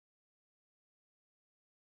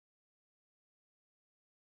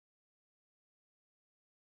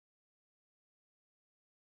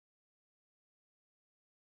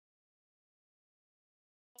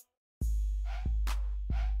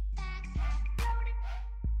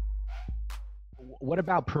what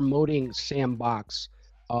about promoting Sandbox?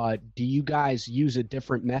 Do you guys use a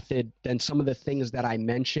different method than some of the things that I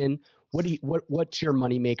mentioned? What's your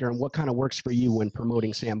moneymaker, and what kind of works for you when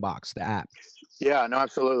promoting Sandbox, the app? Yeah, no,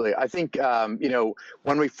 absolutely. I think,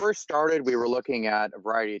 when we first started, we were looking at a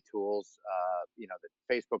variety of tools, that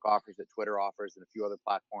Facebook offers, that Twitter offers, and a few other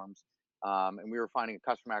platforms. And we were finding a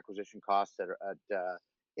customer acquisition cost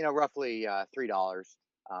roughly $3.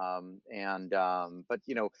 But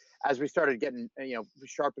as we started getting,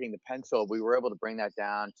 sharpening the pencil, we were able to bring that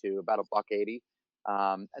down to about $1.80.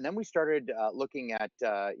 And then we started looking at,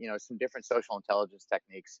 some different social intelligence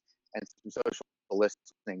techniques and some social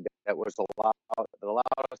listening that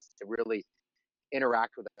allowed us to really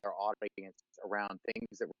interact with our audience around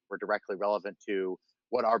things that were directly relevant to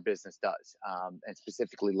what our business does, and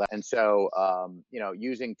specifically. And so,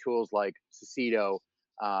 using tools like Succedo,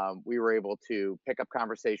 we were able to pick up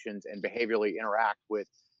conversations and behaviorally interact with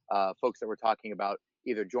folks that were talking about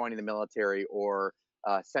either joining the military or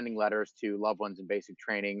sending letters to loved ones in basic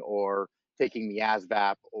training, or taking the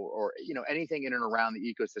ASVAB, or anything in and around the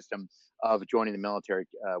ecosystem of joining the military,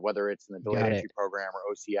 whether it's in the delayed entry program or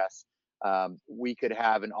OCS. We could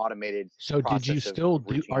have an automated So did you process still of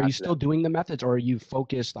do, reaching are out you to still them. doing the methods, or are you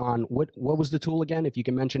focused on what was the tool again, if you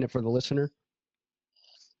can mention it for the listener?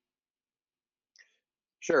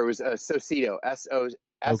 Sure, it was Socedo,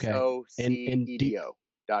 Okay. And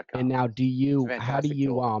SOCEDO.com. now It's a how do fantastic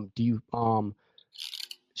you tool.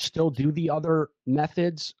 still do the other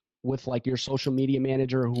methods with like your social media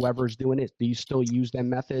manager or whoever's doing it? Do you still use them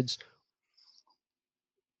methods?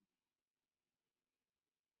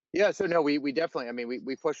 Yeah, so no, we definitely,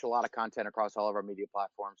 we push a lot of content across all of our media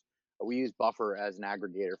platforms. We use Buffer as an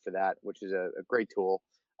aggregator for that, which is a great tool.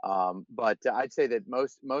 But I'd say that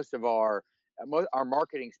most of our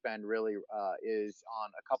marketing spend really is on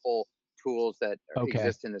a couple tools that Okay.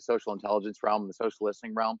 exist in the social intelligence realm, the social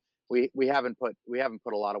listening realm. We haven't put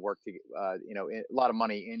a lot of work to a lot of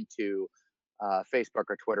money into Facebook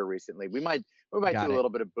or Twitter recently. We might Got do a it. little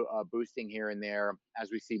bit of boosting here and there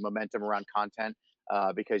as we see momentum around content,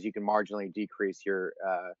 because you can marginally decrease your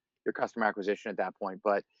customer acquisition at that point.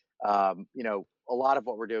 But a lot of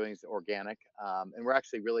what we're doing is organic, and we're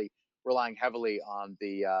actually really relying heavily on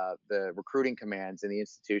the recruiting commands and the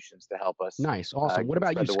institutions to help us Nice. Awesome. What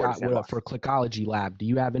about you, spread the word of Scott, Sandbox. for Clickology Lab? Do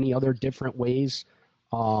you have any other different ways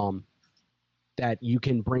that you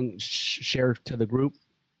can share to the group?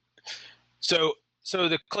 So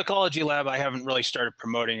the Clickology Lab, I haven't really started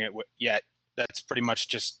promoting it yet. That's pretty much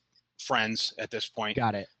just friends at this point.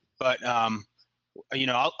 Got it. But I'll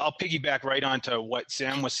piggyback right onto what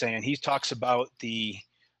Sam was saying. He talks about the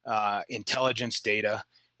intelligence data,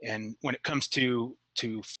 and when it comes to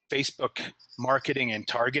Facebook marketing and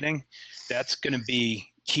targeting, that's going to be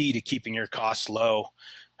key to keeping your costs low.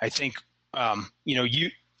 I think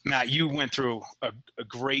Matt, you went through a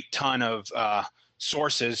great ton of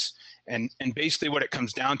sources, and basically what it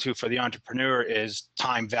comes down to for the entrepreneur is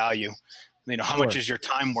time value. How much is your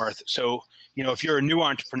time worth? So, if you're a new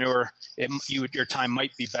entrepreneur, your time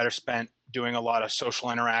might be better spent doing a lot of social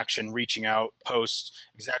interaction, reaching out, posts,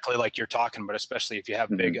 exactly like you're talking about, especially if you have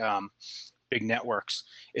big networks.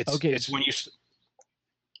 It's when you.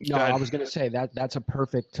 No, I was going to say that's a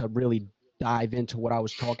perfect to really dive into what I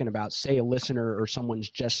was talking about. Say a listener or someone's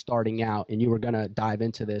just starting out, and you were going to dive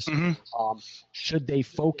into this. Should they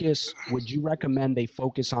focus? Would you recommend they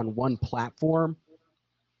focus on one platform,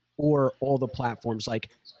 or all the platforms?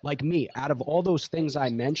 Like me, out of all those things I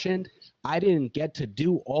mentioned, I didn't get to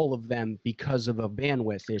do all of them because of a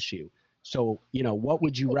bandwidth issue. So, what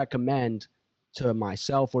would you recommend to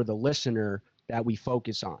myself or the listener that we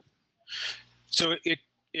focus on? So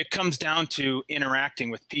it comes down to interacting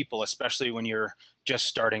with people, especially when you're just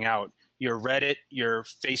starting out. Your Reddit, your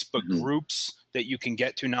Facebook groups that you can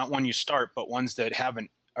get to, not when you start, but ones that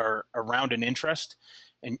are around an interest.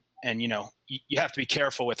 And you have to be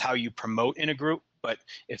careful with how you promote in a group. But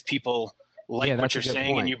if people like what you're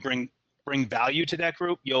saying and you bring value to that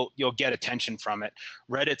group, you'll get attention from it.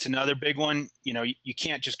 Reddit's another big one. You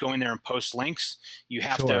can't just go in there and post links. You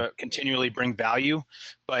have to continually bring value.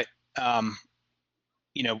 But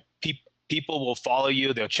people will follow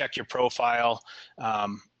you. They'll check your profile.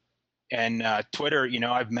 And Twitter,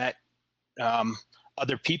 I've met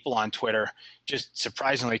other people on Twitter, just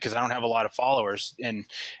surprisingly, because I don't have a lot of followers, and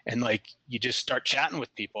like you just start chatting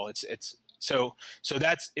with people. It's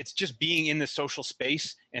just being in the social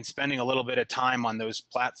space and spending a little bit of time on those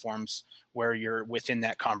platforms where you're within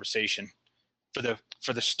that conversation for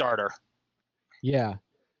the starter. Yeah.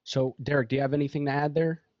 So Derek, do you have anything to add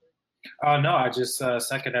there? No, I just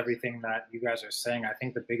second everything that you guys are saying. I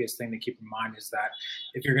think the biggest thing to keep in mind is that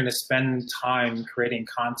if you're going to spend time creating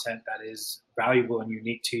content that is valuable and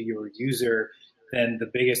unique to your user, then the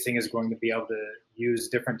biggest thing is going to be able to use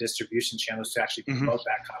different distribution channels to actually promote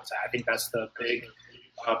that content. I think that's the big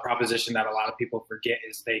proposition that a lot of people forget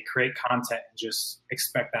is they create content and just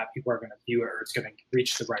expect that people are going to view it or it's going to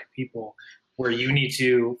reach the right people, where you need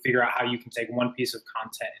to figure out how you can take one piece of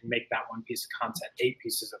content and make that one piece of content 8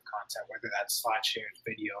 pieces of content, whether that's slide shares,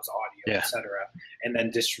 videos, audio, etc., and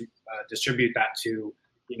then distribute that to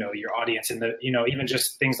your audience. And even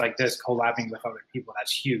just things like this, collabing with other people,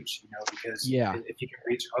 that's huge, because if you can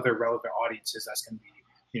reach other relevant audiences, that's going to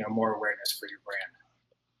be more awareness for your brand.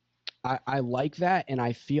 I like that, and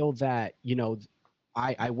I feel that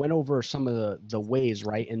I went over some of the ways,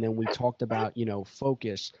 right, and then we talked about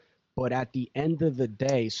focus. But at the end of the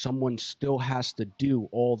day, someone still has to do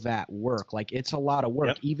all that work. Like, it's a lot of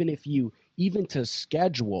work. Even to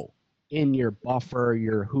schedule in your Buffer,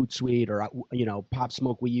 your Hootsuite, or Pop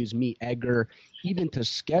Smoke, we use Meet Edgar. Even to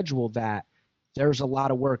schedule that, there's a lot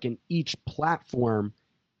of work, and each platform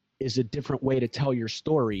is a different way to tell your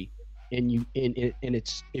story. And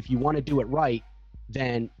it's, if you want to do it right,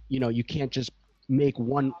 then you can't just make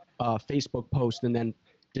one Facebook post and then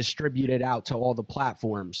distribute it out to all the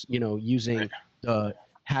platforms, using the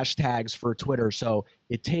hashtags for Twitter. So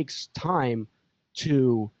it takes time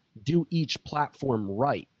to do each platform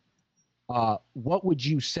right. What would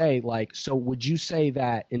you say, so would you say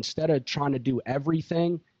that instead of trying to do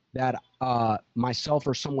everything, that myself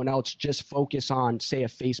or someone else just focus on, say, a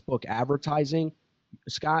Facebook advertising?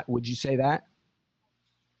 Scott, would you say that?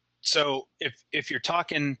 So if you're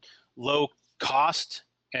talking low cost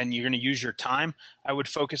and you're going to use your time, I would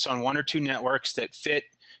focus on 1 or 2 networks that fit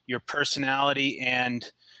your personality and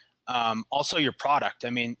also your product.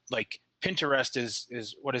 I mean, like Pinterest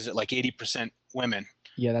is what is it, like 80% women?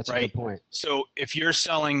 Yeah, that's right? a good point. So if you're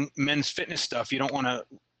selling men's fitness stuff, you don't want to,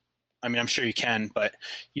 I mean, I'm sure you can, but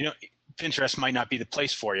Pinterest might not be the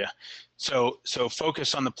place for you. So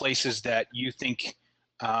focus on the places that you think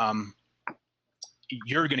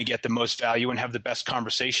you're going to get the most value and have the best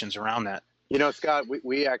conversations around that. Scott,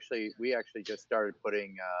 we actually just started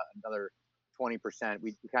putting another 20%.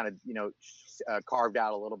 We kind of carved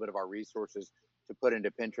out a little bit of our resources to put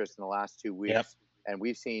into Pinterest in the last 2 weeks, and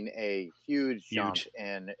we've seen a huge jump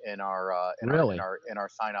in our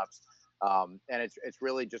signups. And it's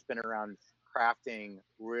really just been around crafting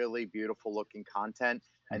really beautiful looking content,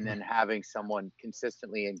 and then having someone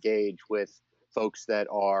consistently engage with folks that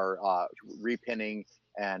are repinning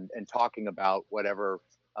and talking about whatever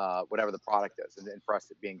the product is, and for us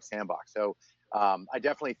it being Sandbox. So I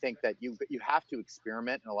definitely think that you have to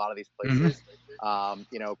experiment in a lot of these places,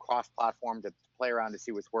 cross-platform, to play around to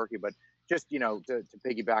see what's working. But just to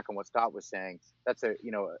piggyback on what Scott was saying, that's an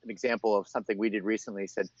example of something we did recently.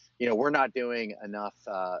 Said we're not doing enough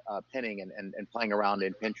pinning and playing around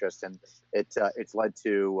in Pinterest, and it's led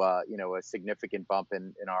to a significant bump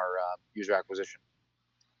in our user acquisition,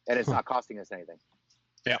 and it's not costing us anything.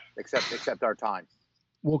 Yeah. Except our time.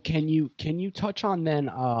 Well, can you touch on then?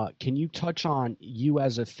 Can you touch on, you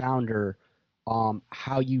as a founder,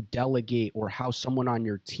 how you delegate, or how someone on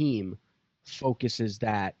your team focuses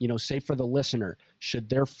that? Say for the listener, should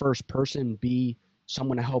their first person be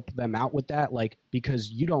someone to help them out with that? Like,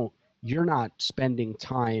 because you're not spending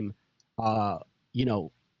time.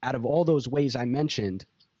 Out of all those ways I mentioned,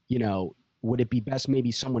 would it be best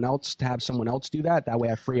maybe someone else to have someone else do that? That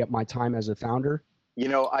way I free up my time as a founder.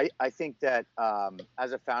 I think that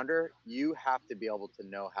as a founder, you have to be able to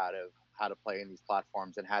know how to play in these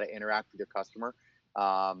platforms and how to interact with your customer.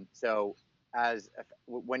 So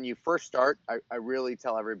when you first start, I really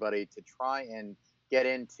tell everybody to try and get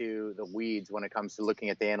into the weeds when it comes to looking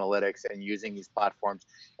at the analytics and using these platforms,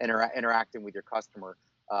 interacting with your customer.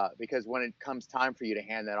 Because when it comes time for you to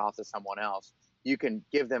hand that off to someone else, you can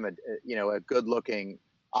give them a good looking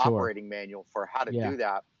operating manual for how to do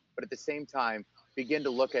that. But at the same time, begin to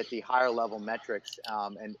look at the higher level metrics,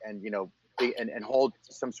 and hold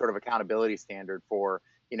some sort of accountability standard for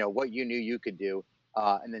what you knew you could do,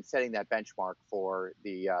 and then setting that benchmark for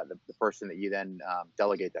the person that you then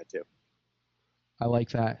delegate that to. I like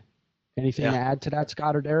that. Anything to add to that,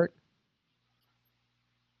 Scott or Derek?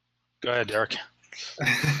 Go ahead, Derek.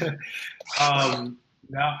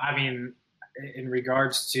 No, I mean, in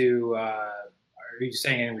regards to, are you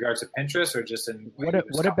saying in regards to Pinterest, or just in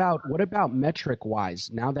what about metric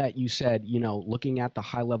wise? Now that you said, looking at the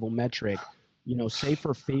high level metric, say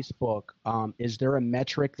for Facebook, is there a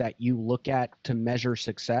metric that you look at to measure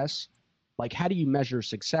success? Like, how do you measure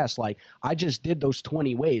success? Like, I just did those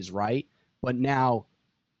 20 ways, right? But now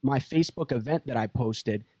my Facebook event that I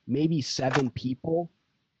posted, maybe 7 people,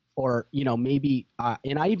 or, you know, maybe,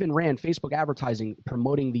 and I even ran Facebook advertising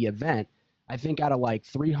promoting the event. I think out of like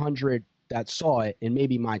 300 that saw it, and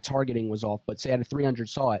maybe my targeting was off, but say out of 300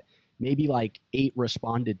 saw it, maybe like 8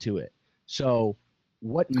 responded to it. So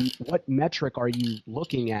what metric are you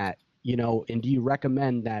looking at, you know, and do you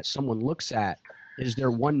recommend that someone looks at? Is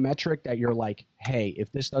there one metric that you're like, hey,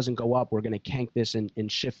 if this doesn't go up, we're going to kank this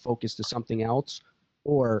and shift focus to something else?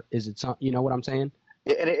 Or is it some, you know what I'm saying?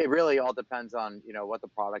 And it really all depends on, you know, what the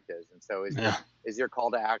product is. And so is your call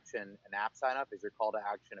to action an app sign up? Is your call to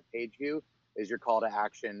action a page view? Is your call to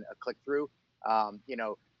action a click through? You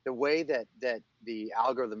know, the way that the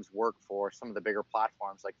algorithms work for some of the bigger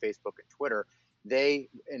platforms like Facebook and Twitter, they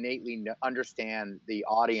innately understand the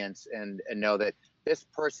audience and know that this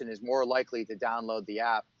person is more likely to download the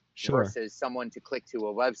app versus someone to click to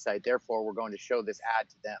a website. Therefore, we're going to show this ad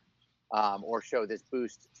to them, or show this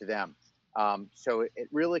boost to them. So it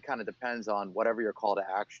really kind of depends on whatever your call to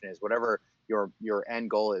action is, whatever your end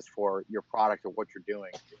goal is for your product or what you're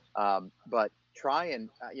doing. But try and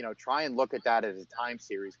look at that as a time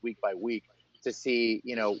series, week by week, to see,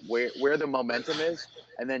 you know, where the momentum is,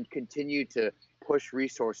 and then continue to push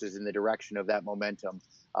resources in the direction of that momentum,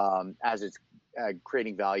 as it's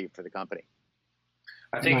creating value for the company.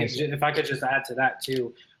 I think if I could just add to that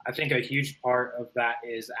too, I think a huge part of that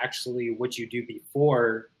is actually what you do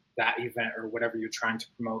before that event or whatever you're trying to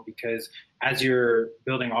promote, because as you're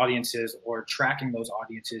building audiences or tracking those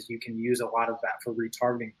audiences, you can use a lot of that for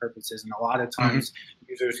retargeting purposes. And a lot of times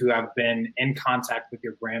users who have been in contact with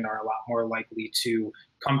your brand are a lot more likely to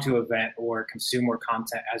come to an event or consume more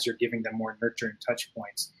content as you're giving them more nurturing touch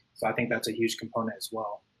points. So I think that's a huge component as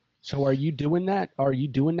well. So are you doing that? Are you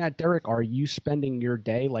doing that, Derek? Are you spending your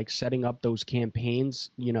day like setting up those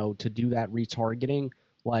campaigns, you know, to do that retargeting?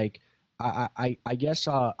 Like, I guess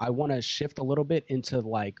I want to shift a little bit into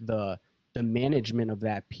like the management of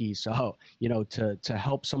that piece. So, you know, to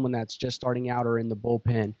help someone that's just starting out or in the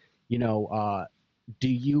bullpen, you know,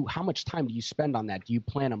 how much time do you spend on that? Do you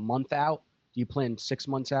plan a month out? Do you plan 6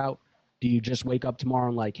 months out? Do you just wake up tomorrow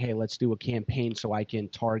and like, hey, let's do a campaign so I can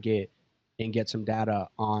target and get some data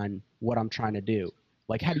on what I'm trying to do?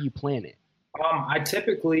 Like, how do you plan it? I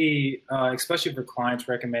typically, especially for clients,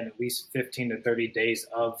 recommend at least 15 to 30 days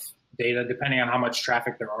of data, depending on how much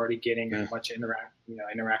traffic they're already getting and how much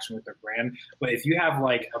interaction with their brand. But if you have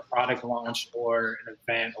like a product launch or an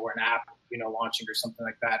event or an app, you know, launching or something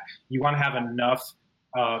like that, you want to have enough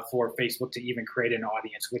for Facebook to even create an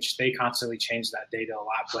audience, which they constantly change that data a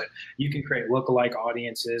lot. But you can create lookalike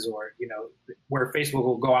audiences, or, you know, where Facebook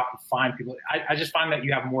will go out and find people. I just find that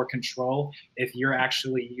you have more control if you're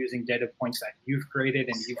actually using data points that you've created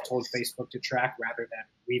and you've told Facebook to track, rather than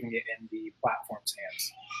leaving it in the platform's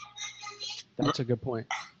hands. That's a good point.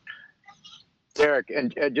 Derek,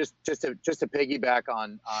 and just to piggyback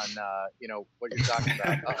on you know, what you're talking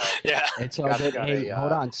about. Yeah, it's all good. Hey,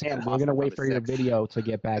 hold on, Sam. We're gonna wait for your video to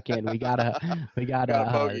get back in. We got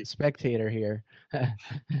a spectator here.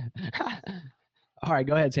 All right,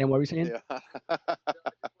 go ahead, Sam. What were you saying? Yeah.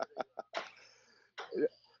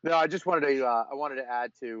 No, I just wanted to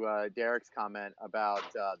add to Derek's comment about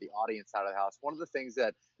the audience side of the house. One of the things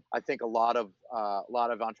that I think a lot of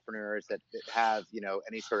entrepreneurs that have, you know,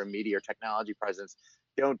 any sort of media or technology presence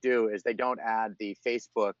don't do is they don't add the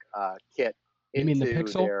Facebook kit into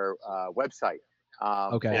their website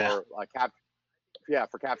for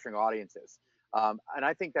capturing audiences. And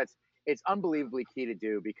I think it's unbelievably key to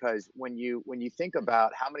do, because when you think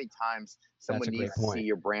about how many times someone needs to see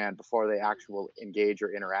your brand before they actually engage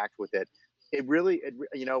or interact with it,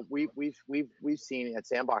 you know, we've seen at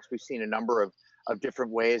Sandbox, we've seen a number of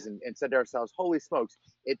different ways and said to ourselves, holy smokes,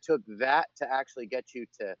 it took that to actually get you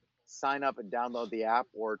to sign up and download the app,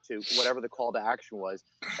 or to whatever the call to action was.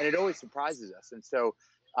 And it always surprises us. And so,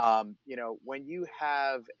 you know, when you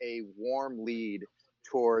have a warm lead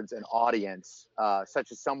towards an audience,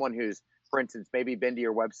 such as someone who's, for instance, maybe been to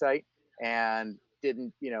your website and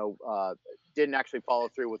didn't actually follow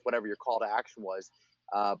through with whatever your call to action was,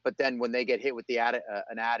 but then when they get hit with the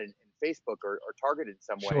an ad in Facebook or targeted in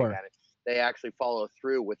some way, they actually follow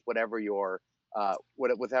through with whatever your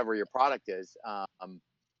product is.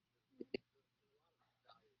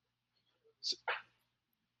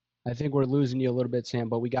 I think we're losing you a little bit, Sam,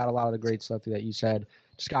 but we got a lot of the great stuff that you said.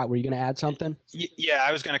 Scott, were you going to add something? Yeah,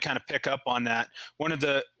 I was going to kind of pick up on that. One of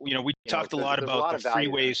the, we talked a lot about the free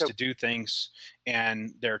ways to do things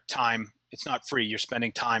and their time. It's not free. You're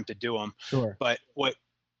spending time to do them. Sure. But what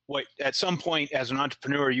at some point as an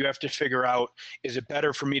entrepreneur, you have to figure out, is it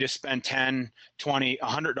better for me to spend $10, $20,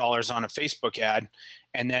 $100 on a Facebook ad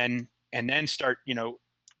and then start,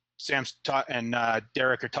 Sam's and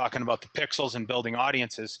Derek are talking about the pixels and building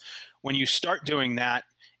audiences. When you start doing that,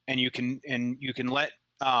 and you can let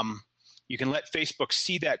Facebook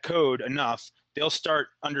see that code enough, they'll start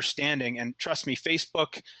understanding. And trust me,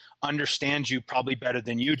 Facebook understands you probably better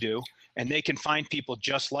than you do, and they can find people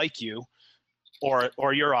just like you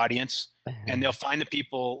or your audience, and they'll find the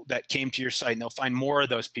people that came to your site, and they'll find more of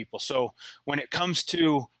those people. So when it comes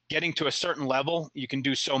to getting to a certain level, you can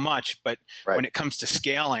do so much, but when it comes to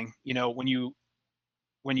scaling, when you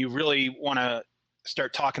really want to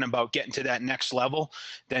start talking about getting to that next level,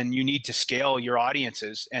 then you need to scale your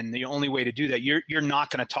audiences. And the only way to do that, you're not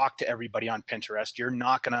going to talk to everybody on Pinterest. You're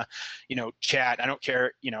not going to, chat. I don't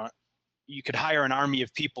care, you could hire an army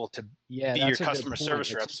of people to be your customer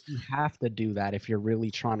service reps. You have to do that if you're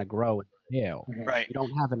really trying to grow and scale. Right. You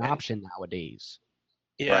don't have an option nowadays.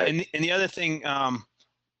 Yeah. Right. And the other thing,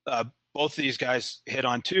 both of these guys hit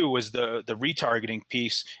on too was the retargeting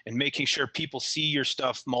piece and making sure people see your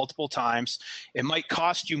stuff multiple times. It might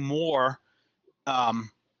cost you more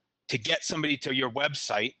to get somebody to your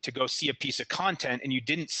website to go see a piece of content, and you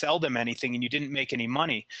didn't sell them anything and you didn't make any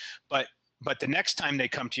money. But the next time they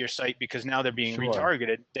come to your site, because now they're being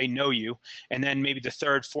retargeted, they know you. And then maybe the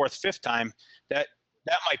third, fourth, fifth time, that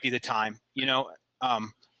might be the time,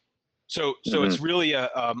 So it's really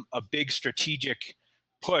a big strategic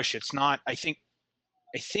push. It's not, I think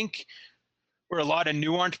where a lot of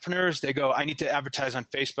new entrepreneurs, they go, I need to advertise on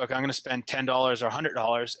Facebook. I'm going to spend $10 or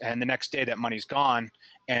 $100. And the next day that money's gone.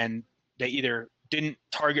 And they either didn't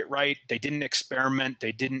target right, they didn't experiment,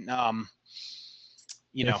 they didn't,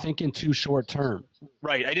 They're thinking too short term.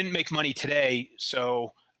 Right. I didn't make money today,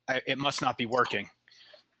 so it must not be working.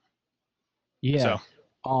 Yeah.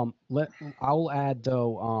 So. I'll add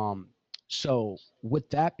though. So with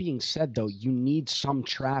that being said, though, you need some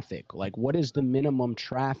traffic. Like, what is the minimum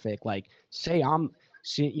traffic? Like, say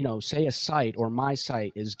a site or my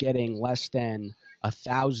site is getting less than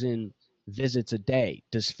 1,000 visits a day.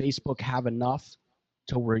 Does Facebook have enough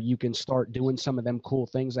to where you can start doing some of them cool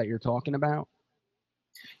things that you're talking about?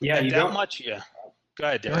 Yeah, you don't much. Yeah. Go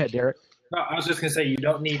ahead, Derek. No, I was just going to say, you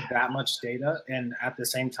don't need that much data. And at the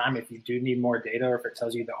same time, if you do need more data, or if it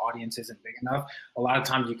tells you the audience isn't big enough, a lot of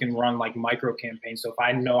times you can run like micro campaigns. So if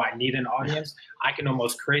I know I need an audience, I can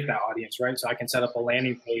almost create that audience, right? So I can set up a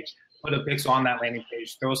landing page, put a pixel on that landing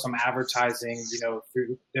page, throw some advertising,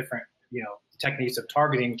 through different, techniques of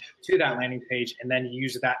targeting to that landing page, and then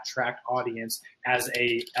use that tracked audience as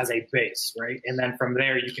a base, right? And then from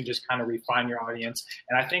there, you can just kind of refine your audience.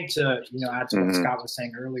 And I think to, add to what Scott was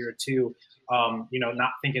saying earlier too,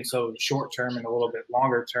 not thinking so short term and a little bit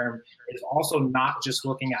longer term is also not just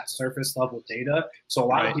looking at surface level data. So a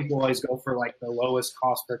lot of people always go for like the lowest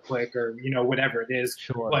cost per click or, whatever it is,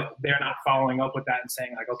 but they're not following up with that and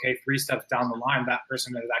saying like, okay, 3 steps down the line, that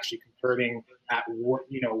person is actually converting at,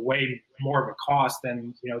 way more of a cost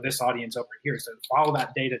than, this audience over here. So follow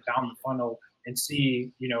that data down the funnel and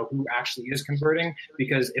see, who actually is converting.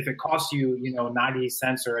 Because if it costs you, 90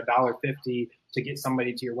 cents or $1.50 to get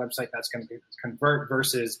somebody to your website that's going to convert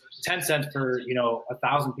versus 10 cents for,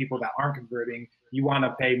 1,000 people that aren't converting, you want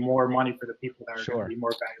to pay more money for the people that are going to be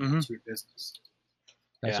more valuable to your business.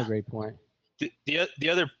 That's a great point. The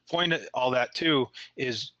other point of all that too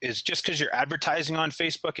is just because you're advertising on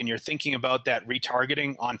Facebook and you're thinking about that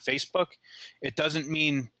retargeting on Facebook, it doesn't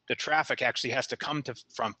mean the traffic actually has to come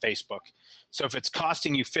from Facebook. So if it's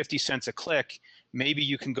costing you 50 cents a click, maybe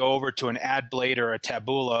you can go over to an AdBlade or a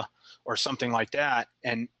Taboola or something like that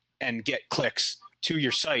and get clicks to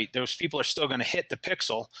your site. Those people are still going to hit the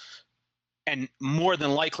pixel, and more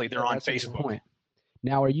than likely they're on Facebook.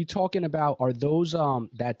 Now, are you talking about, are those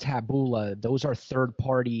that Taboola, those are third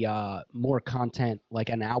party more content like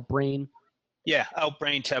an Outbrain? Yeah,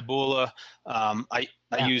 Outbrain, Taboola. I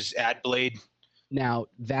use AdBlade. Now,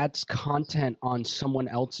 that's content on someone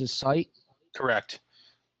else's site? Correct.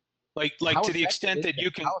 Like to the extent that you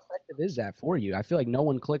can. How effective is that for you? I feel like no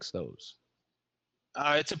one clicks those.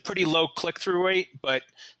 It's a pretty low click-through rate, but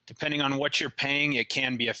depending on what you're paying, it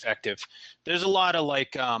can be effective. There's a lot of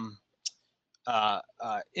like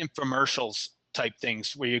infomercials type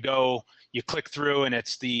things where you click through and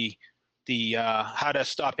it's the how to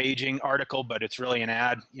stop aging article, but it's really an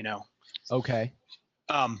ad, Okay.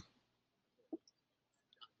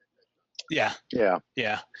 Yeah.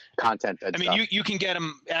 Content. I mean, you can get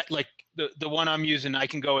them at like the one I'm using. I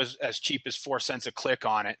can go as cheap as 4 cents a click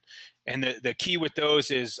on it. And the key with those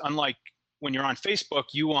is, unlike when you're on Facebook,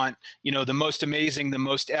 you want, the most amazing, the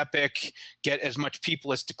most epic, get as much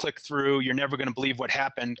people as to click through. You're never going to believe what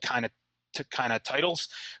happened kind of titles.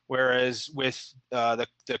 Whereas with the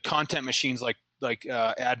content machines like like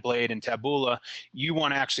AdBlade and Taboola, you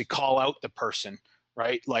want to actually call out the person,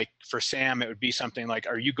 right? Like for Sam, it would be something like,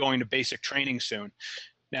 are you going to basic training soon?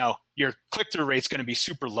 Now, your click-through rate's going to be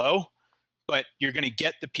super low, but you're going to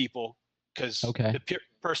get the people because the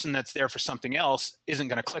person that's there for something else isn't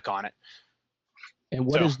going to click on it. And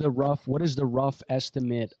what is the rough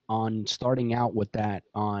estimate on starting out with that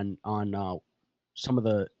on some of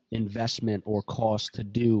the investment or cost to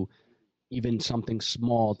do even something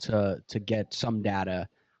small to get some data?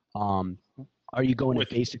 Are you going to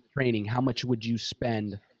basic training? How much would you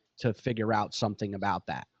spend to figure out something about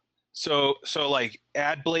that? So like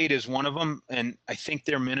AdBlade is one of them, and I think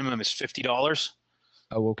their minimum is $50.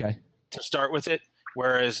 Oh, okay. To start with it.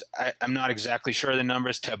 Whereas I'm not exactly sure of the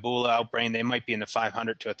numbers. Taboola, Outbrain, they might be in the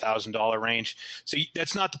 $500 to $1,000 range. So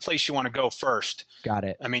that's not the place you want to go first. Got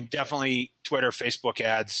it. I mean, definitely Twitter, Facebook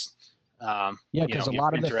ads. Yeah, because a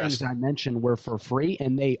lot of the things I mentioned were for free,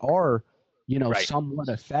 and they are, somewhat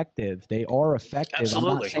effective. They are effective.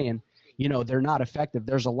 Absolutely. I'm not saying, they're not effective.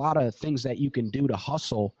 There's a lot of things that you can do to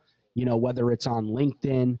hustle, whether it's on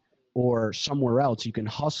LinkedIn or somewhere else. You can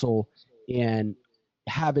hustle and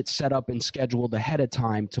have it set up and scheduled ahead of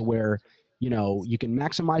time to where, you can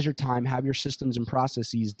maximize your time, have your systems and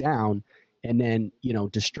processes down, and then,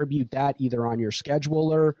 distribute that either on your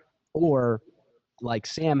scheduler or like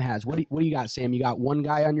Sam has. What do you got, Sam? You got one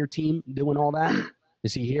guy on your team doing all that?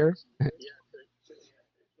 Is he here?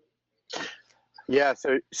 Yeah.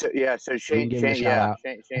 So Shane's I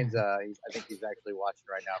think he's actually watching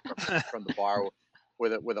right now from the bar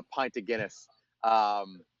with a pint of Guinness.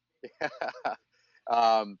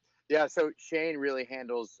 So Shane really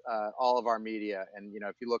handles all of our media, and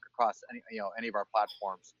if you look across any of our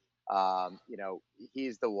platforms,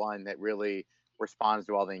 he's the one that really responds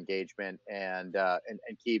to all the engagement and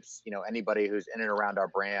keeps anybody who's in and around our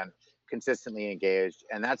brand consistently engaged.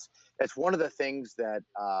 And that's one of the things that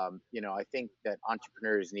I think that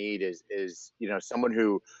entrepreneurs need is someone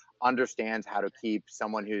who understands how to keep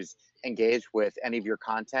someone who's engaged with any of your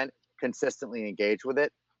content consistently engaged with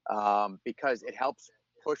it. Because it helps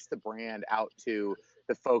push the brand out to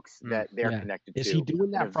the folks that they're connected to. Is he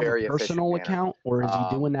doing that from a personal account, or is he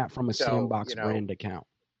doing that from a Sandbox brand account?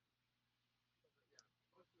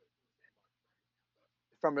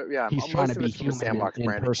 He's trying to be human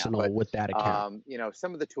and personal with that account.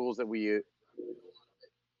 Some of the tools that we use.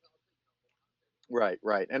 Right.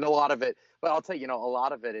 And a lot of it, but I'll tell you, a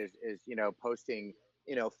lot of it is posting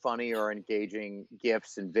funny or engaging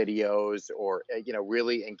GIFs and videos, or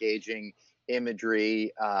really engaging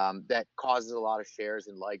imagery that causes a lot of shares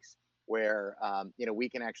and likes, where we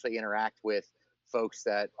can actually interact with folks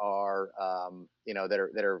that are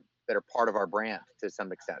that are part of our brand to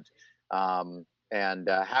some extent. And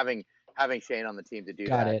having Shane on the team to do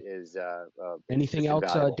that is anything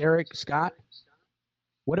else, Derek, Scott?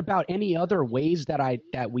 What about any other ways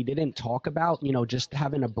that we didn't talk about? Just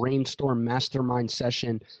having a brainstorm mastermind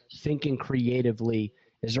session, thinking creatively.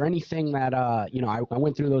 Is there anything that I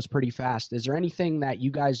went through those pretty fast. Is there anything that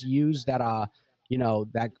you guys use that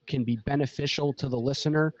that can be beneficial to the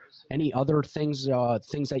listener? Any other things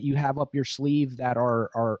that you have up your sleeve that are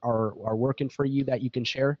working for you that you can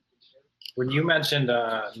share? When you mentioned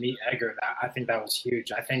Meet Edgar, I think that was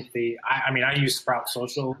huge. I think I use Sprout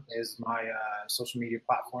Social as my social media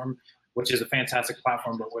platform, which is a fantastic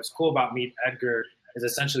platform. But what's cool about Meet Edgar is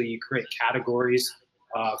essentially you create categories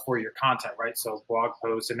for your content, right? So blog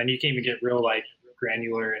posts, and then you can even get real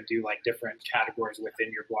granular and do different categories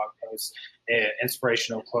within your blog posts,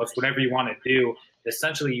 inspirational quotes, whatever you want to do.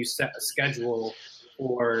 Essentially, you set a schedule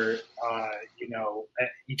for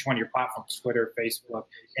each one of your platforms, Twitter, Facebook,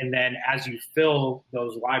 and then as you fill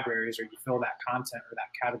those libraries or you fill that content or that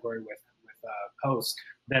category with posts,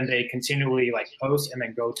 then they continually post and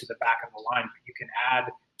then go to the back of the line. You can add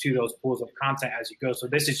to those pools of content as you go. So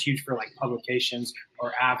this is huge for publications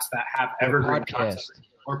or apps that have evergreen content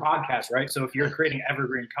or podcasts, right? So if you're creating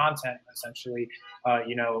evergreen content, essentially,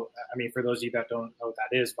 for those of you that don't know what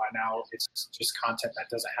that is by now, it's just content that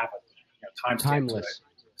doesn't have a timestamp to it.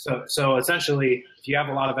 So essentially, if you have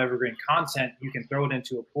a lot of evergreen content, you can throw it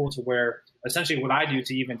into a pool to where essentially what I do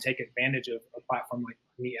to even take advantage of a platform like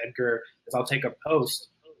Meet Edgar is I'll take a post,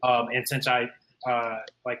 and since I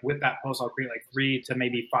with that post, I'll create 3 to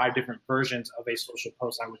maybe 5 different versions of a social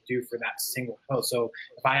post I would do for that single post. So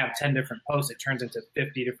if I have 10 different posts, it turns into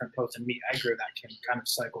 50 different posts in Meet Edgar that can kind of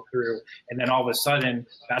cycle through. And then all of a sudden,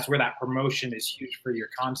 that's where that promotion is huge for your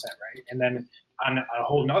content, right? And then on a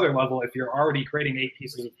whole nother level, if you're already creating 8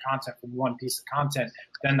 pieces of content from one piece of content,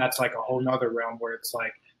 then that's a whole nother realm where it's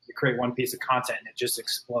you create one piece of content and it just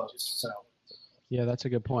explodes. So yeah, that's a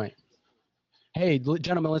good point. Hey,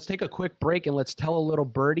 gentlemen, let's take a quick break and let's tell a little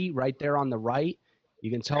birdie right there on the right. You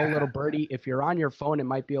can tell a little birdie. If you're on your phone, it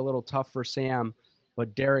might be a little tough for Sam,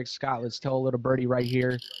 but Derek, Scott, let's tell a little birdie right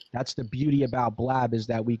here. That's the beauty about Blab, is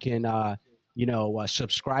that we can,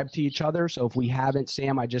 subscribe to each other. So if we haven't,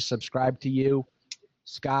 Sam, I just subscribed to you.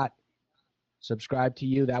 Scott, subscribe to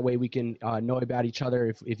you. That way we can know about each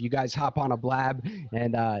other. If you guys hop on a Blab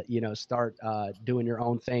and, start doing your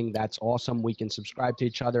own thing, that's awesome. We can subscribe to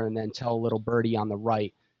each other and then tell a little birdie on the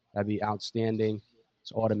right. That'd be outstanding.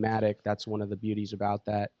 It's automatic. That's one of the beauties about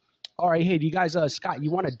that. All right. Hey, do you guys, Scott, you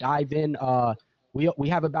want to dive in? We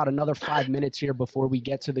have about another 5 minutes here before we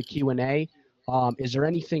get to the Q&A. Is there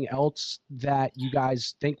anything else that you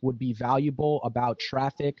guys think would be valuable about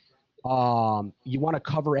traffic? You want to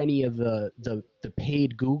cover any of the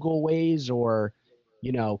paid Google ways, or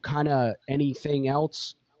kind of anything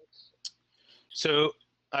else? So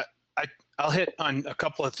I'll hit on a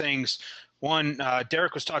couple of things. One,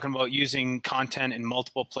 Derek was talking about using content in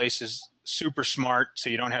multiple places. Super smart, so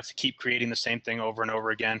you don't have to keep creating the same thing over and over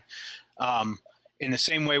again. In the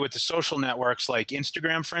same way with the social networks like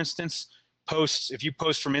Instagram, for instance, if you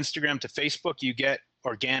post from Instagram to Facebook, you get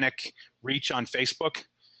organic reach on Facebook.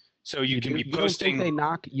 So you can be posting.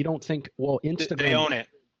 You don't think Instagram. They own it.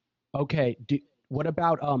 Okay. What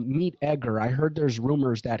about Meet Egger? I heard there's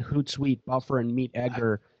rumors that Hootsuite, Buffer, and Meet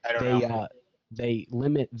Egger, I don't know. They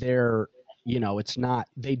limit their, it's not,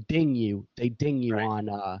 they ding you right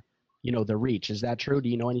on, the reach. Is that true? Do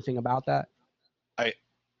you know anything about that?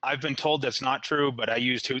 I've been told that's not true, but I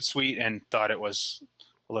used Hootsuite and thought it was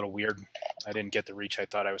a little weird. I didn't get the reach I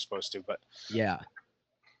thought I was supposed to, but yeah.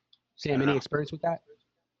 Sam, any experience with that?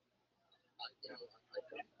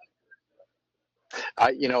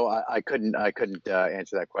 I couldn't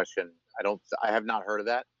answer that question. I have not heard of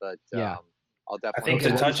that, but yeah. I'll definitely. I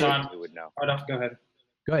think to touch on. Who would know? Oh, no, go ahead.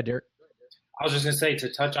 Go ahead, Derek. I was just gonna say, to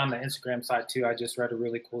touch on the Instagram side too. I just read a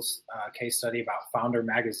really cool case study about Founder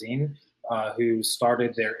Magazine, who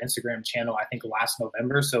started their Instagram channel, I think last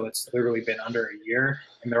November. So it's literally been under a year,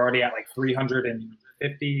 and they're already at like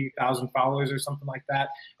 350,000 followers or something like that.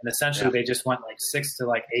 And essentially, they just went like 6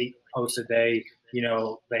 to 8 posts a day.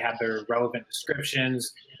 They had their relevant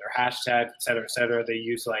descriptions, their hashtags, et cetera, et cetera. They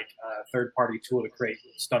use like a third-party tool to create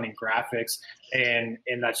stunning graphics, and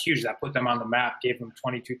that's huge. That put them on the map, gave them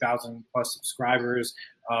 22,000 plus subscribers.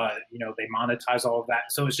 They monetize all of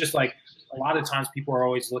that. So it's just like, a lot of times people are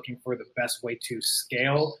always looking for the best way to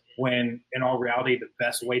scale, when in all reality, the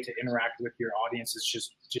best way to interact with your audience is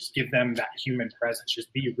just give them that human presence.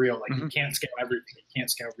 Just be real. Like you can't scale everything. You can't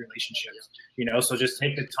scale relationships, so just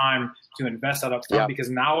take the time to invest that up front, because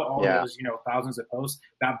now all those, thousands of posts,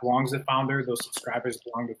 that belongs to founder, those subscribers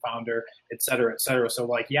belong to founder, et cetera, et cetera. So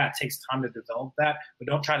it takes time to develop that, but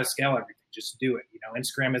don't try to scale everything. Just do it.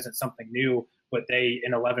 Instagram isn't something new, but they,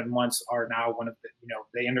 in 11 months, are now one of the,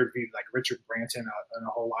 they interviewed like Richard Branson and a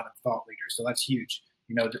whole lot of thought leaders. So that's huge.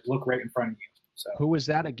 Look right in front of you. So who was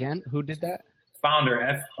that again? Who did that?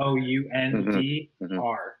 Founder,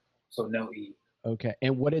 FOUNDR. So no E. Okay.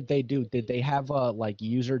 And what did they do? Did they have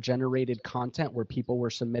user-generated content where people were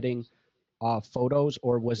submitting photos,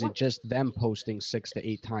 or was it just them posting 6 to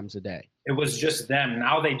 8 times a day? It was just them.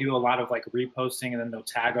 Now they do a lot of reposting, and then they'll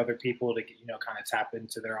tag other people to kind of tap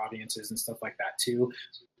into their audiences and stuff like that too.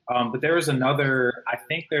 But there was another. I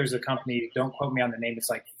think there's a company. Don't quote me on the name. It's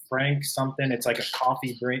like Frank something. It's like a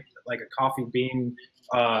coffee bean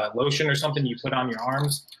lotion or something you put on your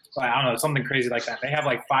arms. I don't know, something crazy like that. They have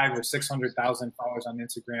 500,000 or 600,000 followers on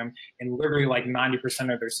Instagram, and literally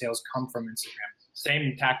 90% of their sales come from Instagram.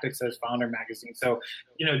 Same tactics as Founder Magazine. So,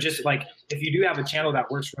 just if you do have a channel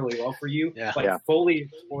that works really well for you, fully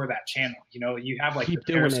explore that channel. You have keep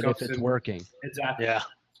doing it if it's working. Exactly. Yeah.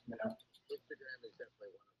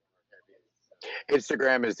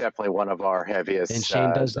 Instagram is definitely one of our heaviest. And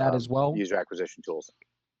Shane does that as well. User acquisition tools.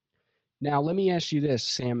 Now, let me ask you this,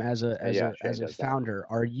 Sam, as a founder,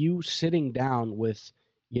 are you sitting down with,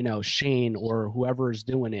 Shane or whoever is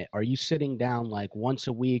doing it? Are you sitting down once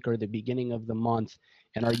a week or the beginning of the month,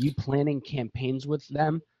 and are you planning campaigns with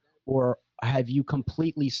them? Or have you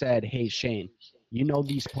completely said, hey, Shane,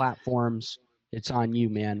 these platforms, it's on you,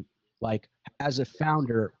 man. As a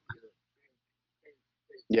founder.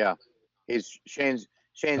 Yeah, Shane's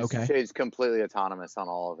completely autonomous on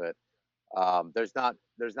all of it. There's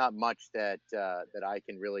not much that I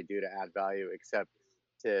can really do to add value, except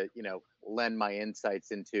to lend my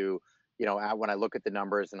insights into when I look at the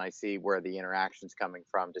numbers and I see where the interaction's coming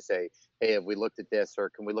from, to say, hey, have we looked at this,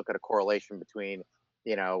 or can we look at a correlation between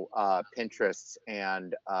Pinterest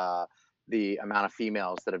and the amount of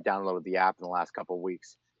females that have downloaded the app in the last couple of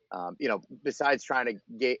weeks? besides trying to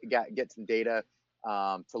get some data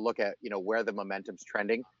to look at, where the momentum's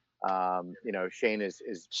trending, Shane is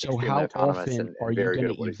So extremely how autonomous often and are you very going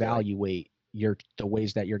good at to what he's doing. evaluate the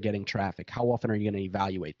ways that you're getting traffic? How often are you going to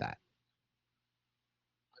evaluate that?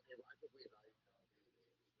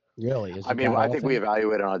 Really? Is I it mean, that I think we often?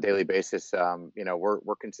 evaluate it on a daily basis.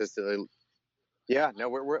 We're consistently. Yeah, no,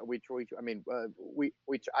 I mean,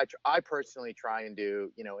 I personally try and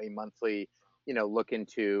do, a monthly, look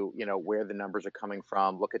into, where the numbers are coming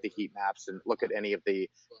from, look at the heat maps and look at any of the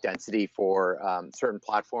density for certain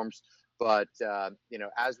platforms. But,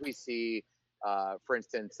 as we see, for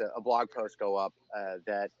instance, a blog post go up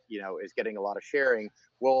that, is getting a lot of sharing,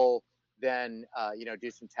 we'll then,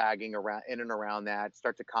 do some tagging around in and around that,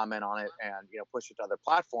 start to comment on it and, push it to other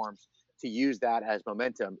platforms to use that as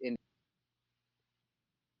momentum in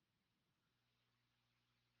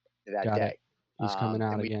that Got it. day. He's coming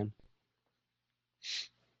out And we again.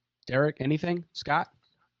 Derek, anything? Scott?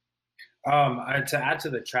 To add to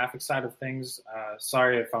the traffic side of things,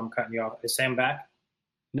 sorry if I'm cutting you off. Is Sam back?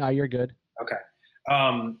 No, you're good. Okay.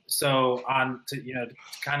 So to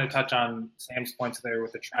kind of touch on Sam's points there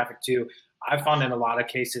with the traffic too, I found in a lot of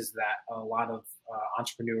cases that a lot of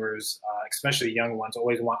entrepreneurs, especially young ones,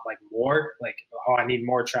 always want like more, like, oh, I need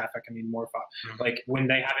more traffic, I need more, like when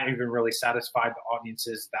they haven't even really satisfied the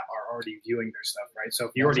audiences that are already viewing their stuff, right? So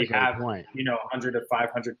if you already have, 100 to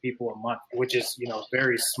 500 people a month, which is,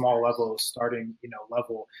 very small level starting,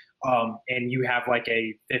 level, and you have like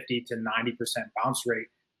a 50 to 90% bounce rate,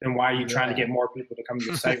 then why are you trying to get more people to come to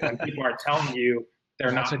your site when people are telling you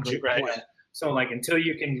they're not right? So like until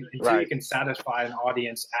you can satisfy an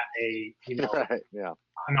audience at a an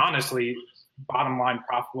honestly bottom line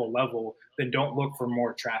profitable level, then don't look for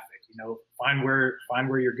more traffic. Find where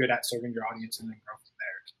you're good at serving your audience and then grow from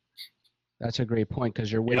there. That's a great point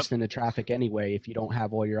because you're wasting the traffic anyway if you don't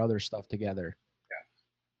have all your other stuff together.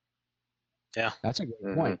 Yeah. That's a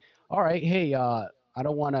great point. All right. Hey, I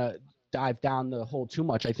don't want to dive down the hole too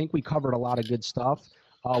much. I think we covered a lot of good stuff.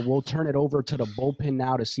 We'll turn it over to the bullpen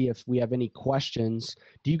now to see if we have any questions.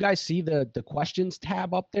 Do you guys see the questions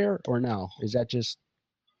tab up there or no? Is that just?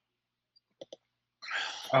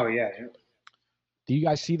 Oh, yeah. Do you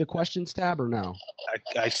guys see the questions tab or no?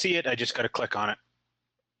 I see it. I just got to click on it.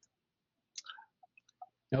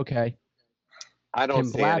 Okay. I don't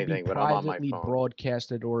see Blab anything, be but I'm on my privately phone.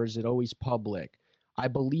 broadcasted or is it always public? I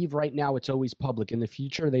believe right now it's always public. In the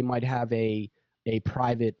future, they might have a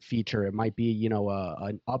private feature. It might be,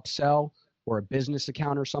 an upsell or a business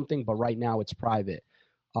account or something, but right now it's private.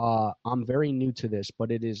 I'm very new to this, but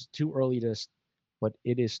it is too early to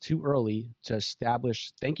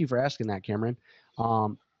establish. Thank you for asking that, Cameron.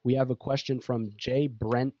 We have a question from J.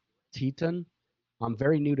 Brent Teton. I'm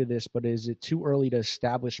very new to this, but is it too early to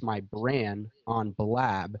establish my brand on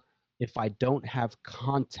Blab if I don't have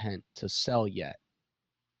content to sell yet?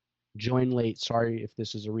 Join late. Sorry if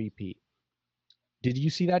this is a repeat. Did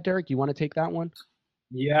you see that, Derek? You want to take that one?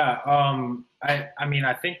 Yeah. I mean,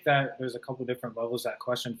 I think that there's a couple different levels to that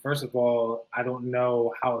question. First of all, I don't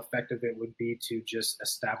know how effective it would be to just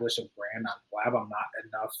establish a brand on Blab. I'm not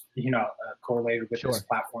enough, correlated with this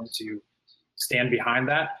platform to stand behind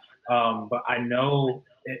that. But I know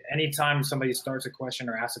anytime somebody starts a question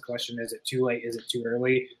or asks a question, is it too late? Is it too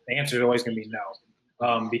early? The answer is always going to be no.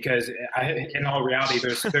 Because in all reality,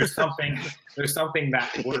 there's something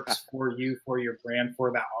that works for you, for your brand,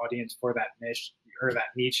 for that audience, for that niche,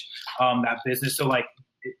 that business. So like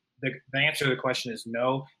the answer to the question is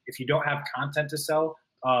no. If you don't have content to sell,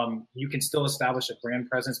 you can still establish a brand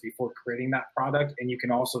presence before creating that product, and you can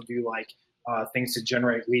also do like things to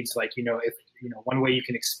generate leads. Like if one way you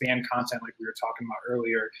can expand content, like we were talking about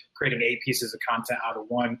earlier, creating 8 pieces of content out of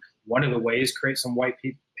one. One of the ways, create some white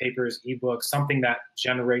papers, ebooks, something that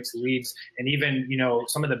generates leads. And even,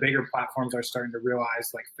 some of the bigger platforms are starting to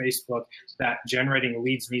realize, like Facebook, that generating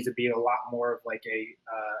leads needs to be a lot more of like a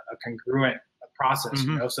congruent process,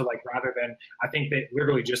 So like rather than, I think that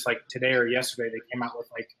literally just like today or yesterday, they came out with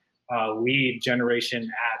like lead generation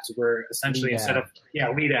ads where essentially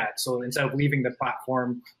lead ads. So instead of leaving the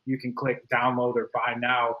platform, you can click download or buy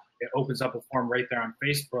now. It opens up a form right there on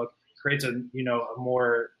Facebook, creates a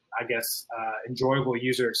more, I guess, enjoyable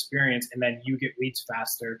user experience, and then you get leads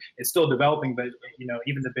faster. It's still developing, but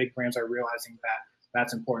even the big brands are realizing that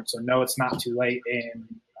that's important. So no, it's not too late, and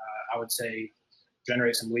I would say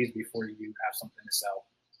generate some leads before you have something to sell.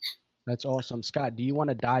 That's awesome. Scott, do you want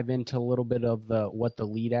to dive into a little bit of what the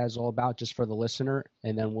lead ad is all about just for the listener,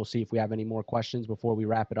 and then we'll see if we have any more questions before we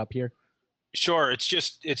wrap it up here? Sure. It's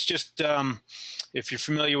just if you're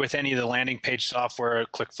familiar with any of the landing page software,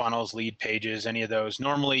 ClickFunnels, Lead Pages, any of those,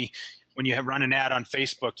 normally when you run an ad on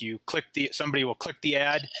Facebook, somebody will click the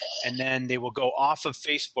ad, and then they will go off of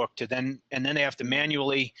Facebook and then they have to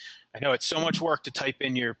manually. I know it's so much work to type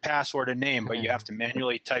in your password and name, but you have to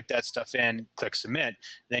manually type that stuff in, click submit.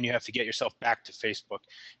 Then you have to get yourself back to Facebook.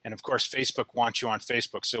 And of course, Facebook wants you on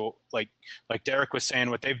Facebook. So like Derek was saying,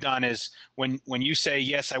 what they've done is when you say,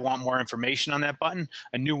 yes, I want more information on that button,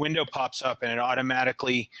 a new window pops up and it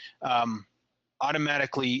automatically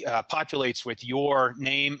populates with your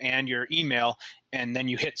name and your email, and then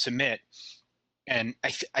you hit submit. And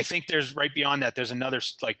I think there's right beyond that, there's another,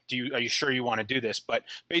 like, are you sure you want to do this? But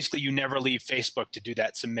basically you never leave Facebook to do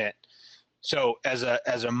that submit. So as a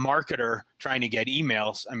marketer trying to get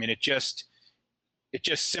emails, I mean, it just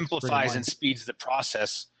simplifies and speeds the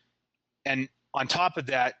process. And on top of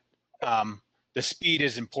that, the speed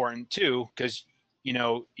is important too, because, you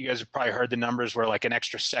know, you guys have probably heard the numbers where like an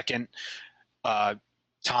extra second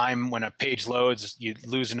time when a page loads, you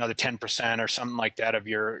lose another 10% or something like that of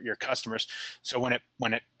your customers. So when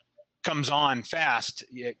it comes on fast,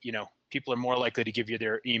 you know, people are more likely to give you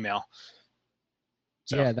their email.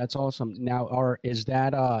 So. Yeah, that's awesome. Now, is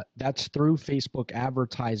that that's through Facebook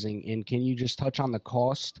advertising? And can you just touch on the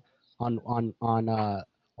cost on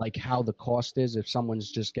like how the cost is if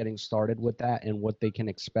someone's just getting started with that and what they can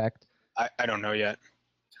expect? I don't know yet.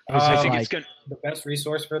 I think the best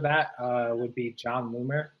resource for that would be John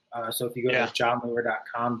Loomer. So if you go to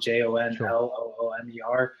johnloomer.com,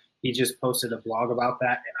 JONLOOMER, he just posted a blog about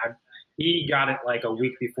that, and he got it like a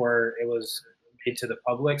week before it was made to the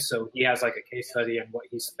public. So he has like a case study on what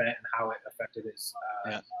he spent and how it affected his.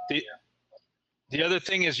 The other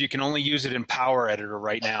thing is you can only use it in Power Editor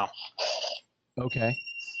right now. Okay,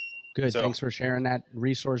 good. So, thanks for sharing that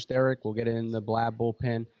resource, Derek. We'll get it in the Blab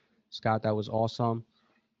bullpen. Scott, that was awesome.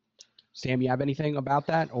 Sam, you have anything about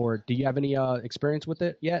that, or do you have any experience with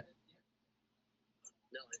it yet?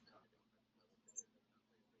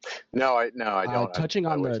 No, I don't. Touching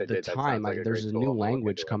on the time, like there's a new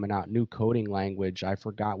language coming out, new coding language. I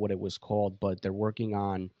forgot what it was called, but they're working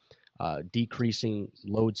on decreasing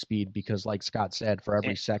load speed because, like Scott said, for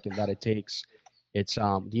every second that it takes, it's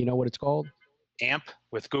do you know what it's called? AMP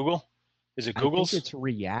with Google? Is it Google's? I think it's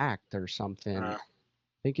React or something. I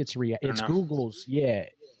think it's React. It's Google's. Yeah.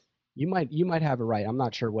 You might have it right. I'm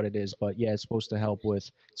not sure what it is, but yeah, it's supposed to help with.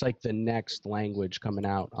 It's like the next language coming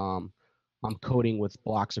out. I'm coding with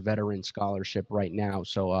Blocks Veteran Scholarship right now,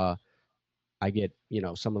 so I get, you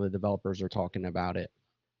know, some of the developers are talking about it.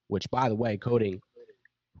 Which, by the way, coding,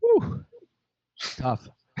 whew, tough.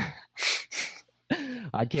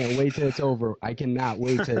 I can't wait till it's over. I cannot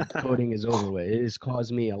wait till coding is over with. It has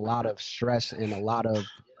caused me a lot of stress and a lot of.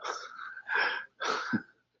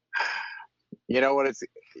 You know what it's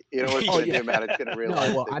going to do, Matt? It's going to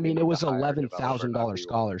realize. No, well, I mean, it was $11,000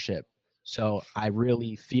 scholarship, so I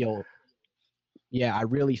really feel. Yeah, I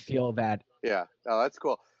really feel that. Yeah, no, that's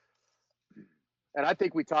cool. And I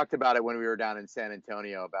think we talked about it when we were down in San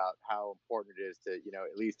Antonio about how important it is to, you know,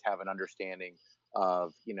 at least have an understanding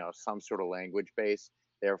of, you know, some sort of language base.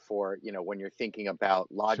 Therefore, you know, when you're thinking about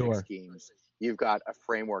logic schemes, you've got a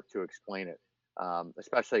framework to explain it.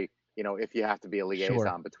 Especially, you know, if you have to be a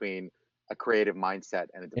liaison between a creative mindset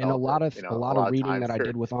and a developer. And a lot of reading that I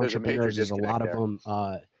did with entrepreneurs is a lot of them,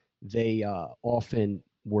 they often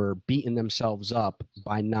were beating themselves up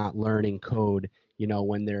by not learning code, you know,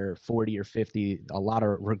 when they're 40 or 50. A lot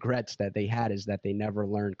of regrets that they had is that they never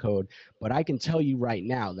learned code. But I can tell you right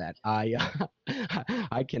now that I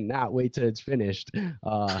cannot wait till it's finished.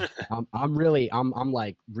 I'm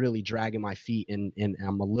like really dragging my feet, and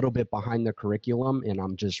I'm a little bit behind the curriculum, and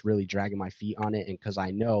I'm just really dragging my feet on it, and because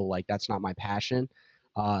I know like that's not my passion.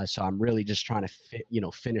 So I'm really just trying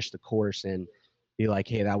to finish the course and be like,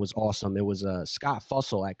 hey, that was awesome. It was Scott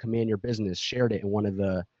Fussell at Command Your Business shared it in one of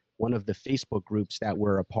the Facebook groups that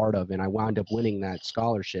we're a part of, and I wound up winning that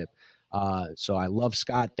scholarship. So I love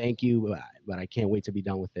Scott. Thank you, but I can't wait to be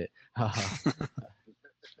done with it.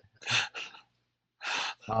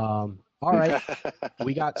 All right,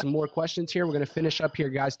 we got some more questions here. We're gonna finish up here,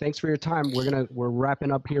 guys. Thanks for your time. We're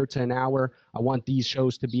wrapping up here to an hour. I want these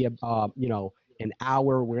shows to be an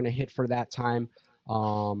hour. We're gonna hit for that time.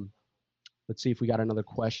 Let's see if we got another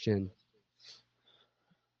question.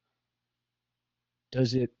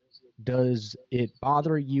 Does it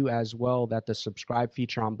bother you as well that the subscribe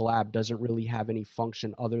feature on Blab doesn't really have any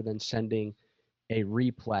function other than sending a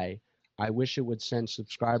replay? I wish it would send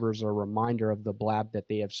subscribers a reminder of the Blab that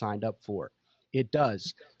they have signed up for. It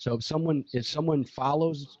does. So if someone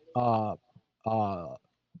follows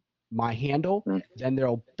my handle, then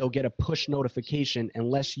they'll get a push notification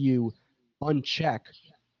unless you uncheck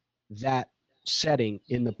that setting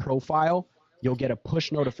in the profile you'll get a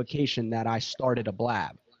push notification that I started a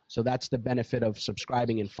Blab. So that's the benefit of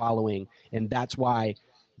subscribing and following. And that's why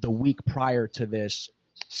the week prior to this,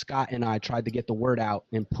 Scott and I tried to get the word out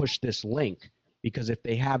and push this link, because if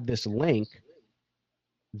they have this link,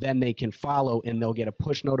 then they can follow and they'll get a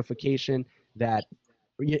push notification that,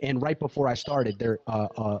 and right before I started, there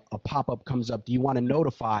a pop-up comes up. Do you want to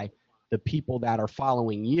notify the people that are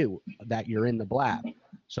following you that you're in the Blab?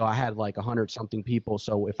 So I had like 100-something people.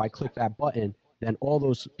 So if I click that button, then all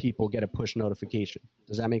those people get a push notification.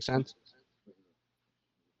 Does that make sense?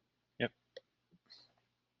 Yep.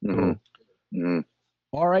 Mm-hmm. Mm-hmm.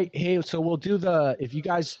 All right. Hey, so we'll do the, if you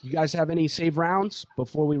guys have any save rounds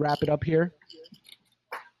before we wrap it up here?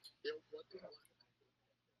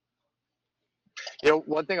 You know,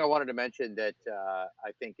 one thing I wanted to mention that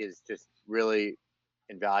I think is just really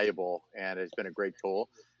invaluable and has been a great tool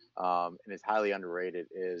and is highly underrated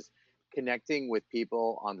is connecting with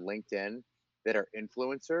people on LinkedIn that are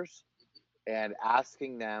influencers and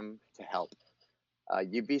asking them to help.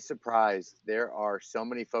 You'd be surprised. There are so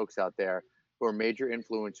many folks out there who are major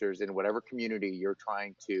influencers in whatever community you're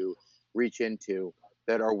trying to reach into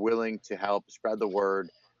that are willing to help spread the word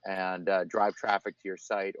and drive traffic to your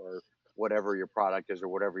site or whatever your product is or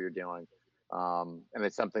whatever you're doing. And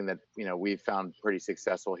it's something that, you know, we've found pretty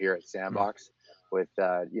successful here at Sandbox with,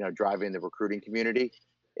 you know, driving the recruiting community.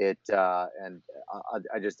 I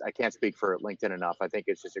can't speak for LinkedIn enough. I think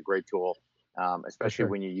it's just a great tool, especially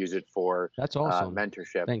when you use it for That's awesome.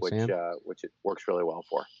 mentorship, Thanks, which it works really well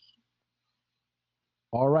for.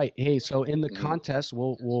 All right. Hey, so in the contest,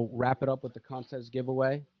 we'll wrap it up with the contest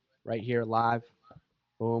giveaway right here live.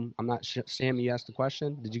 Boom. I'm not sure. Sam, you asked a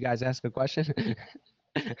question. Did you guys ask a question?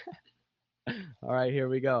 All right, here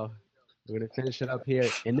we go. We're going to finish it up here.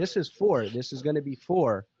 And this is going to be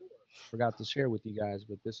for, forgot to share with you guys,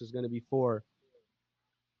 but this is going to be for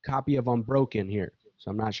copy of Unbroken here.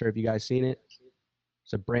 So I'm not sure if you guys seen it.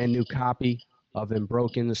 It's a brand new copy of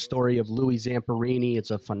Unbroken, the story of Louis Zamperini.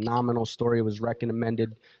 It's a phenomenal story. It was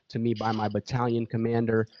recommended to me by my battalion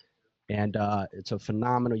commander. And it's a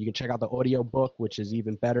phenomenal, you can check out the audio book, which is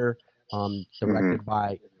even better, directed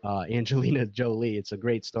by Angelina Jolie. It's a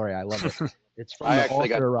great story. I love it. It's from the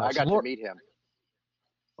author. I got to meet him.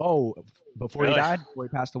 Oh, before he died? Before he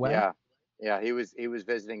passed away? Yeah. He was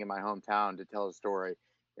visiting in my hometown to tell his story,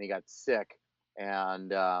 and he got sick.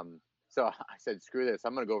 And so I said, screw this.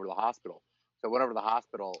 I'm going to go over to the hospital. So I went over to the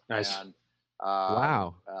hospital. Nice. And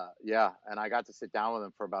wow. And I got to sit down with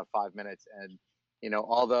him for about 5 minutes. And you know,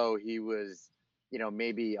 although he was, you know,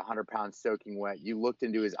 maybe 100 pounds soaking wet, you looked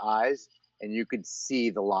into his eyes and you could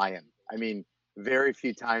see the lion. I mean, very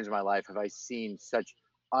few times in my life have I seen such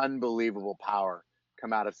unbelievable power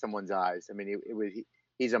come out of someone's eyes. I mean,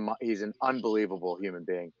 he's an unbelievable human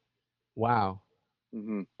being. Wow.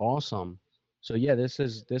 Awesome. So yeah, this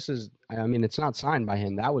is, I mean, it's not signed by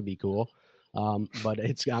him. That would be cool. But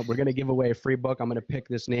we're going to give away a free book. I'm going to pick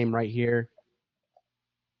this name right here.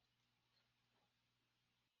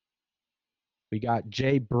 We got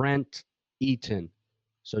J. Brent Eaton.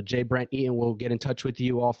 So J. Brent Eaton will get in touch with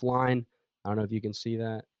you offline. I don't know if you can see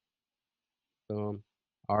that. Boom.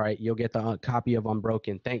 All right, you'll get the copy of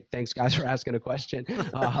Unbroken. Thanks, guys, for asking a question.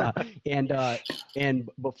 And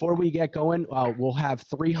before we get going, we'll have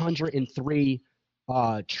 303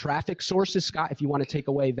 traffic sources. Scott, if you want to take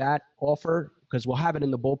away that offer, because we'll have it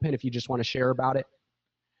in the bullpen if you just want to share about it.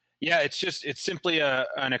 Yeah, it's simply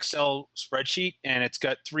an Excel spreadsheet, and it's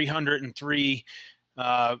got 303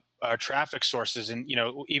 traffic sources. And you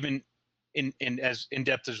know, even in as in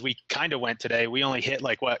depth as we kind of went today, we only hit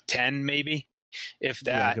like 10 maybe, if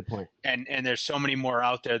that. Yeah, good point. And there's so many more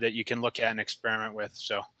out there that you can look at and experiment with.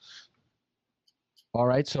 So. All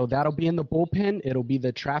right, so that'll be in the bullpen. It'll be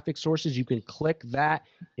the traffic sources. You can click that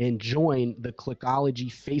and join the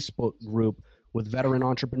Clickology Facebook group with veteran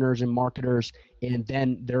entrepreneurs and marketers. And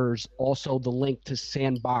then there's also the link to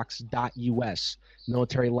sandbox.us,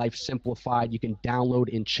 Military Life Simplified. You can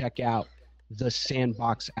download and check out the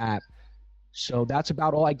Sandbox app. So that's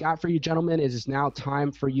about all I got for you, gentlemen. It's now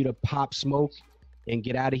time for you to pop smoke and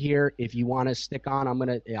get out of here. If you want to stick on, we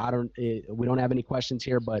don't have any questions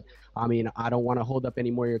here, but I mean, I don't want to hold up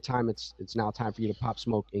any more of your time. It's now time for you to pop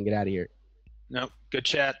smoke and get out of here. No, good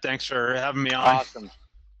chat. Thanks for having me on. Awesome.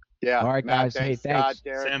 Yeah. All right, Matt, guys. Hey, thanks. Scott,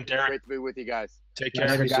 Derek, Sam, Derek. great to be with you guys. Take care.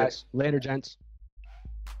 Later, guys. Later, gents.